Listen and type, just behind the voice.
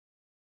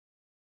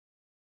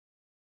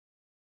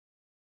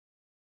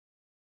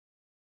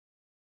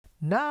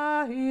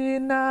Nahi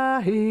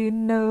nahi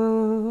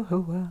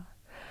noa,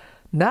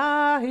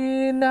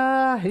 nahi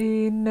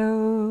nahi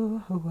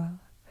noa,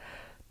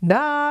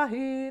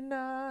 nahi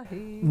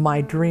nahi. My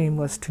dream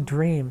was to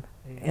dream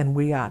in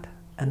Wiyot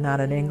and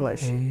not in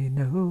English.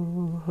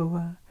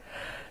 Noa,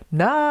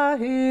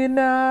 nahi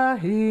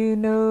nahi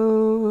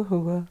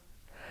noa,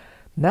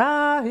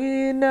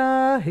 nahi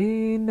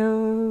nahi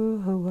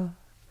noa,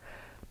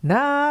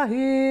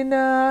 nahi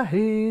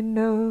nahi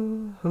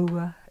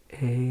noa.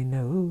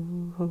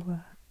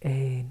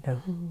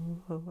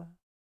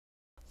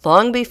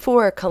 Long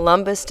before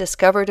Columbus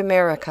discovered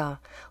America,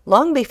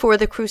 long before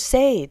the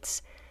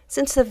Crusades,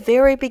 since the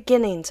very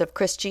beginnings of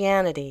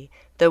Christianity,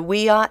 the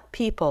Wiyot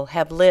people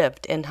have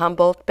lived in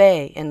Humboldt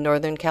Bay in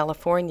Northern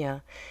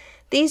California.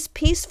 These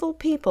peaceful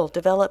people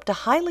developed a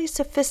highly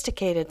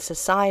sophisticated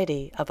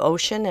society of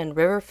ocean and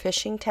river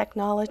fishing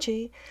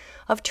technology,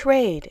 of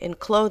trade in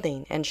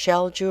clothing and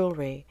shell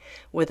jewelry,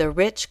 with a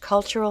rich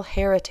cultural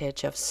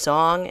heritage of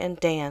song and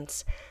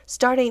dance,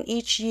 starting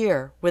each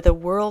year with a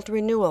world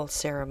renewal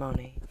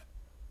ceremony.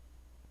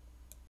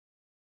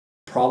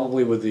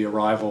 Probably with the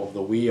arrival of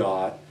the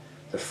Wiyot,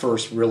 the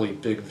first really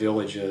big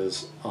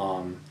villages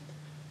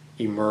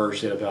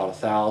emerged at about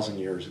 1,000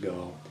 years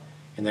ago.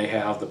 And they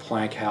have the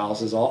plank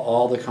houses,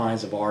 all the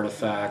kinds of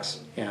artifacts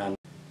and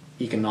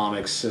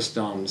economic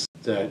systems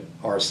that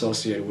are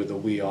associated with the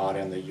Wiyot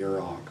and the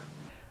Yurok.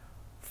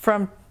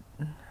 From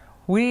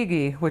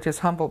Weegi, which is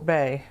Humboldt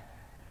Bay,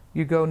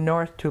 you go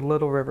north to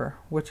Little River,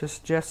 which is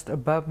just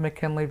above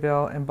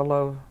McKinleyville and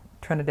below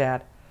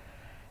Trinidad.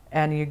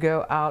 And you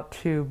go out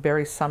to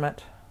Berry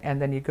Summit, and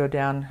then you go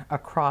down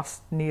across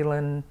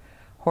Neelan,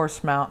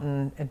 Horse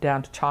Mountain, and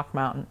down to Chalk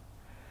Mountain.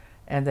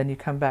 And then you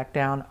come back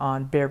down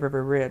on Bear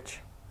River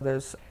Ridge.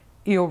 There's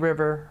Eel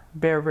River,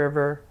 Bear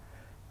River,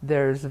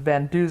 there's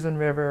Van Dusen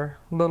River,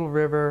 Little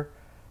River,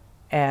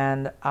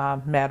 and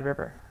Mad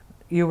River.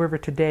 Eel River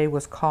today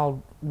was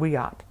called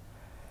Wiyot.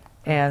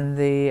 And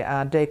the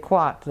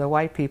Dequat, the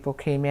white people,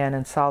 came in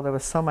and saw there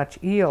was so much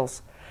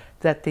eels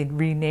that they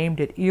renamed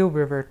it Eel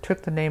River,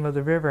 took the name of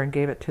the river and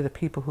gave it to the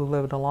people who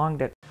lived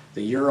along it.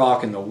 The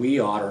Yurok and the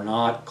Wiyot are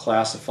not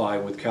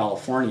classified with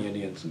California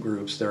Indian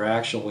groups. They're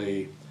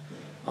actually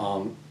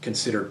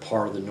considered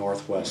part of the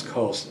Northwest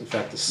Coast, in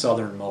fact the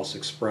southernmost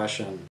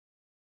expression.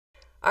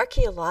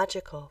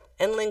 Archaeological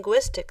and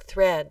linguistic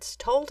threads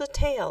told a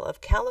tale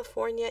of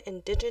California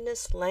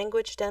indigenous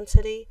language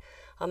density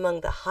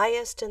among the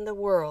highest in the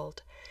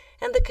world,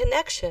 and the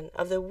connection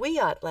of the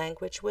Wiyot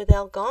language with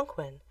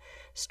Algonquin,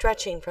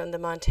 stretching from the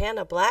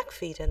Montana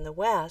Blackfeet in the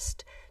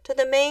west to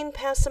the Maine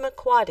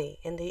Passamaquoddy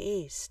in the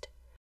east.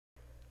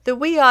 The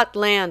Wiyot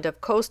land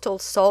of coastal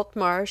salt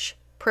marsh,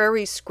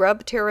 prairie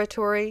scrub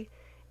territory,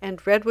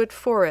 and redwood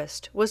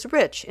forest was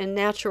rich in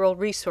natural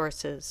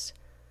resources.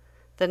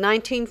 The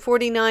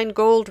 1949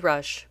 gold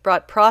rush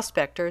brought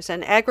prospectors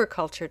and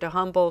agriculture to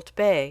Humboldt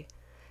Bay,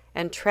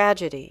 and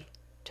tragedy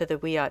to the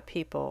Wiyot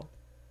people.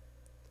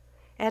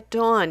 At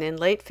dawn in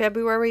late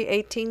February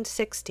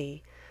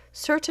 1860,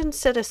 certain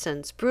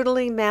citizens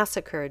brutally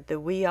massacred the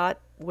Wiyot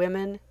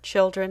women,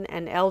 children,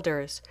 and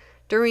elders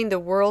during the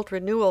World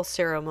Renewal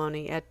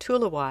Ceremony at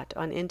Tuluwat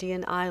on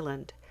Indian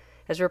Island,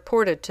 as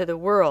reported to the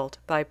world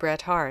by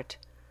Bret Harte.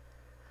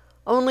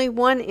 Only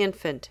one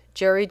infant,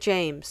 Jerry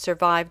James,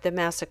 survived the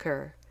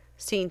massacre,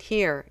 seen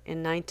here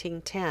in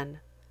 1910.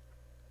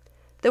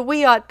 The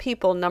Wiyot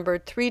people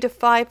numbered 3,000 to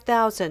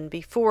 5,000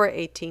 before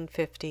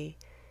 1850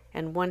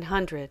 and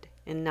 100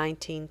 in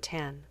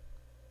 1910.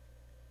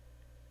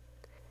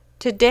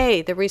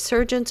 Today, the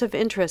resurgence of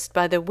interest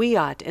by the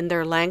Wiyot in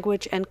their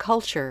language and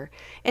culture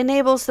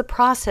enables the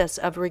process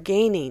of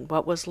regaining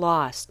what was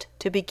lost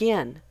to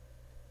begin.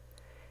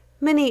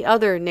 Many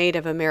other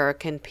Native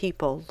American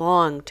people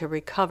long to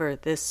recover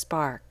this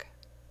spark.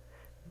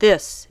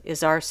 This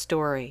is our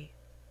story.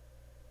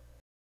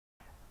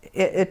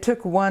 It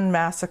took one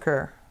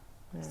massacre,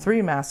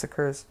 3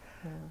 massacres,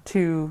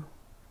 to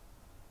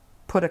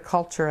put a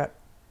culture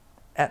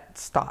at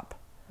stop.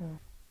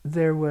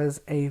 There was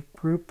a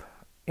group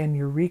in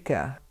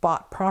Eureka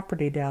bought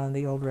property down on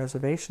the old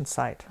reservation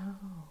site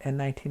in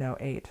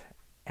 1908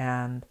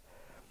 and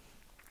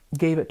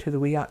gave it to the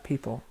Wiyot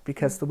people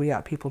because the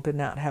Wiyot people did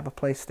not have a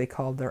place they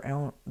called their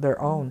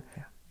own.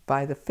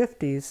 By the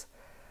 50s,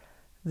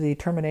 the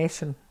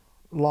termination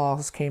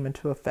laws came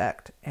into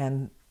effect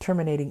and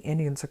terminating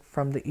Indians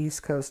from the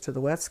East Coast to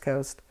the West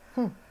Coast,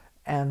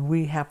 and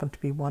we happened to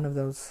be one of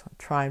those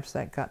tribes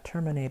that got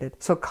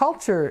terminated. So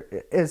culture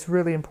is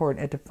really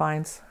important. It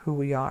defines who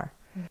we are.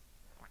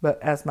 But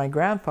as my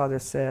grandfather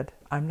said,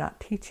 I'm not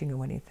teaching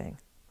you anything.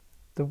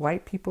 The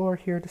white people are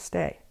here to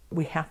stay.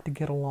 We have to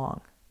get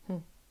along.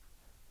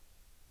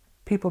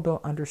 People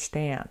don't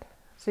understand.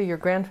 So your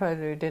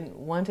grandfather didn't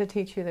want to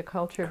teach you the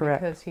culture.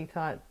 Correct. Because he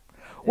thought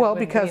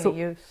because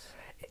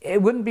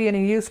it wouldn't be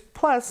any use.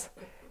 Plus,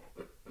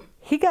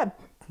 he got,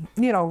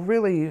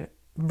 really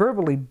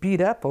verbally beat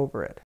up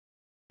over it.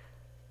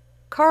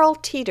 Karl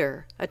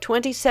Teeter, a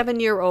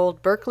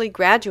 27-year-old Berkeley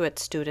graduate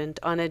student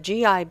on a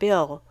GI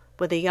Bill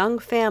with a young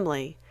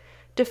family,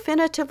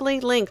 definitively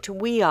linked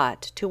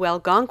Wiyot to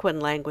Algonquin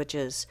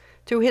languages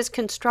through his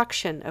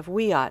construction of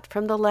Wiyot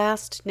from the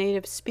last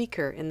native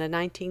speaker in the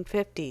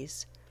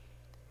 1950s.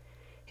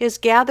 His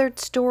gathered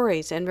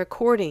stories and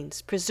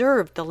recordings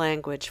preserved the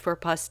language for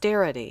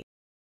posterity.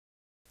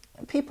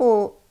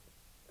 People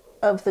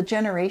of the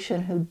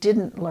generation who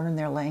didn't learn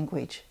their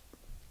language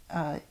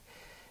have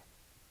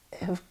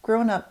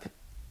grown up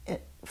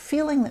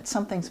feeling that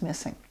something's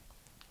missing.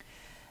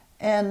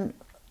 And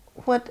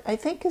what I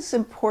think is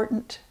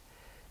important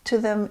to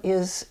them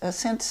is a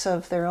sense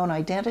of their own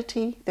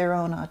identity, their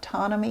own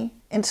autonomy.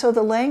 And so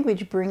the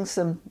language brings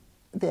them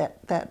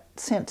that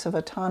sense of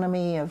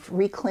autonomy, of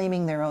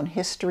reclaiming their own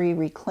history,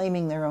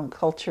 reclaiming their own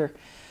culture,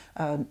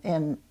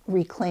 and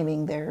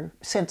reclaiming their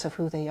sense of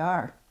who they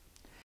are.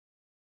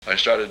 I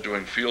started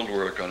doing field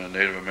work on a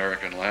Native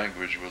American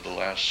language with the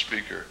last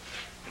speaker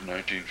in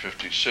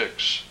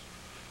 1956,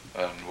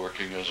 and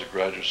working as a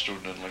graduate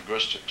student in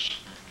linguistics.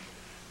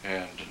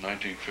 And in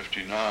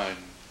 1959,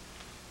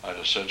 I'd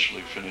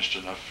essentially finished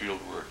enough field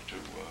work to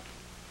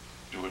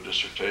do a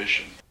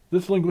dissertation.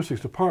 This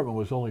linguistics department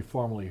was only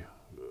formally,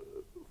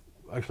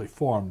 actually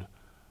formed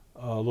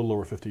a little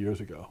over 50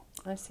 years ago.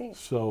 I see.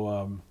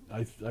 So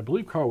I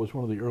believe Karl was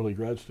one of the early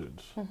grad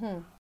students. Mm-hmm.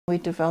 We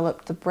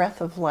developed the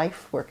Breath of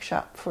Life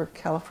workshop for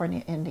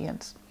California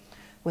Indians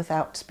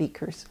without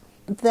speakers.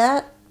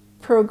 That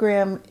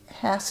program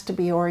has to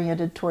be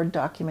oriented toward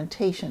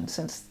documentation,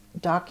 since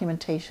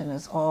documentation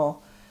is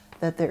all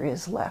that there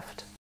is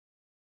left.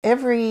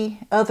 Every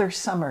other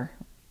summer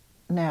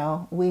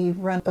now, we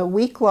run a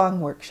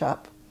week-long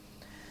workshop,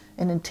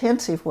 an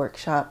intensive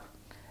workshop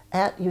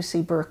at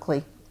UC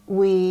Berkeley.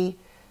 We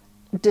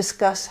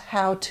discuss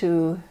how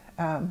to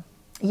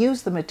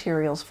use the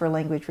materials for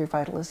language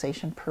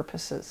revitalization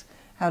purposes,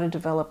 how to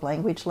develop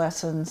language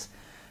lessons,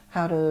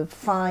 how to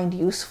find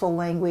useful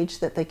language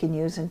that they can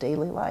use in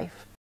daily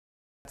life.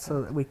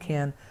 So that we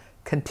can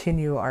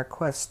continue our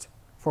quest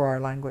for our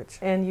language.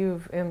 And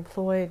you've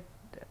employed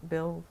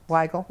Bill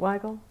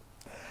Weigel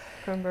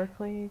from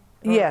Berkeley?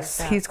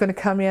 Yes, he's going to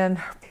come in.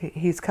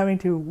 He's coming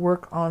to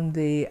work on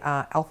the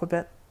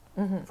alphabet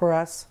for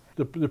us.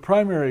 The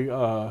primary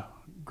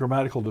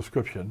grammatical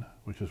description,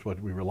 which is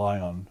what we rely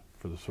on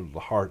for the sort of the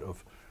heart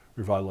of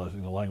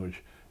revitalizing the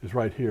language, is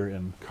right here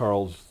in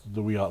Karl's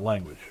The Wiyot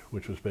Language,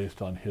 which was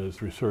based on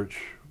his research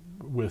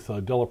with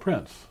Della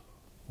Prince,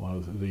 one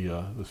of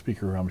the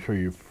speaker I'm sure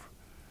you've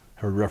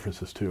heard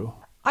references to.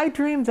 I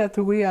dreamed that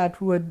the Wiyot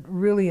would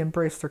really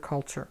embrace their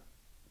culture,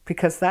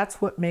 because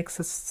that's what makes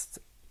us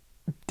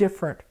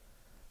different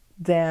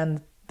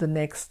than the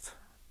next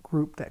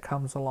group that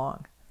comes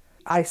along.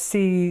 I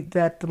see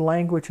that the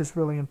language is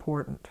really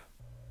important.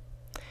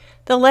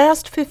 The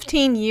last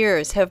 15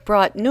 years have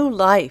brought new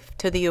life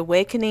to the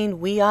awakening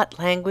Wiyot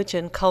language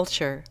and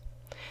culture.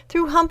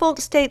 Through Humboldt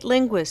State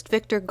linguist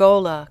Victor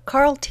Gola,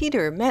 Karl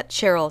Teeter met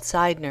Cheryl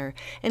Seidner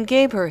and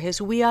gave her his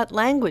Wiyot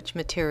language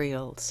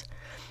materials.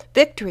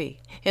 Victory,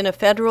 in a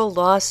federal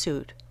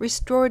lawsuit,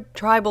 restored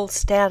tribal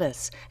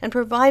status and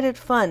provided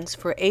funds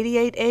for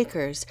 88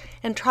 acres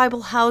and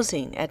tribal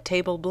housing at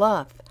Table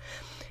Bluff.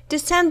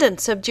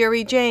 Descendants of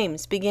Jerry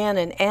James began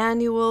an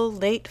annual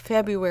late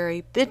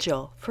February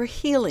vigil for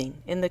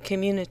healing in the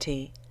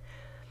community.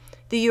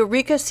 The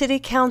Eureka City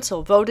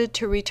Council voted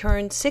to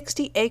return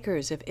 60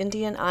 acres of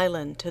Indian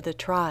Island to the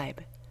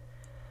tribe.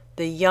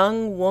 The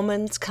young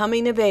woman's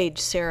coming-of-age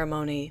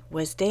ceremony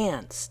was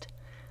danced.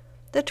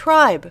 The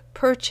tribe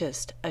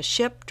purchased a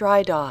ship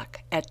dry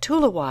dock at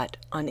Tuluwat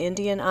on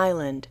Indian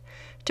Island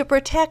to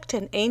protect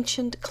an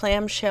ancient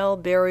clamshell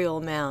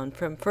burial mound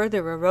from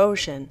further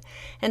erosion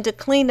and to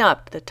clean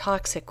up the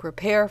toxic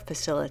repair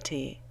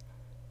facility.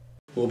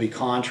 We'll be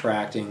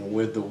contracting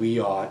with the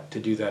Wiyot to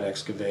do that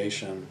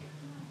excavation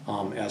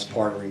as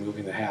part of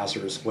removing the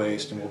hazardous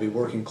waste, and we'll be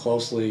working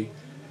closely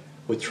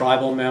with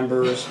tribal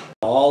members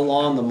all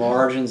along the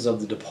margins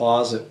of the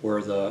deposit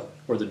where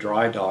the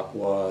dry dock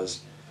was.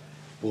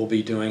 We'll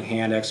be doing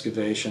hand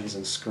excavations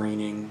and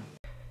screening.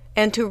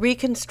 And to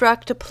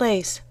reconstruct a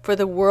place for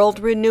the World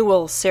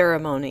Renewal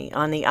Ceremony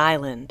on the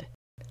island.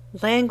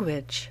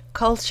 Language,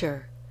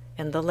 culture,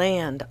 and the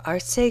land are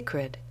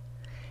sacred,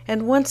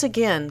 and once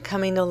again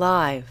coming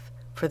alive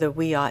for the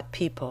Wiyot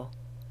people.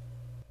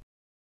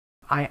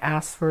 I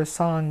asked for a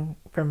song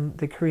from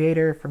the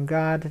Creator, from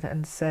God,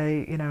 and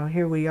say, you know,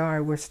 here we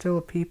are, we're still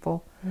a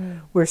people,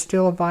 we're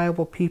still a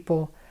viable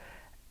people,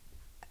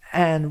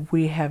 and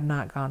we have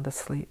not gone to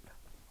sleep.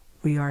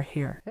 We are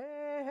here.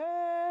 Hey,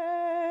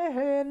 hey,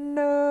 hey,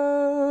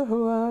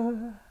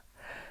 Noah.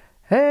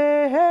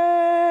 Hey,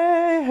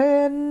 hey,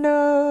 hey,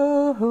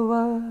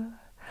 Noah.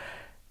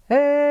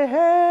 Hey,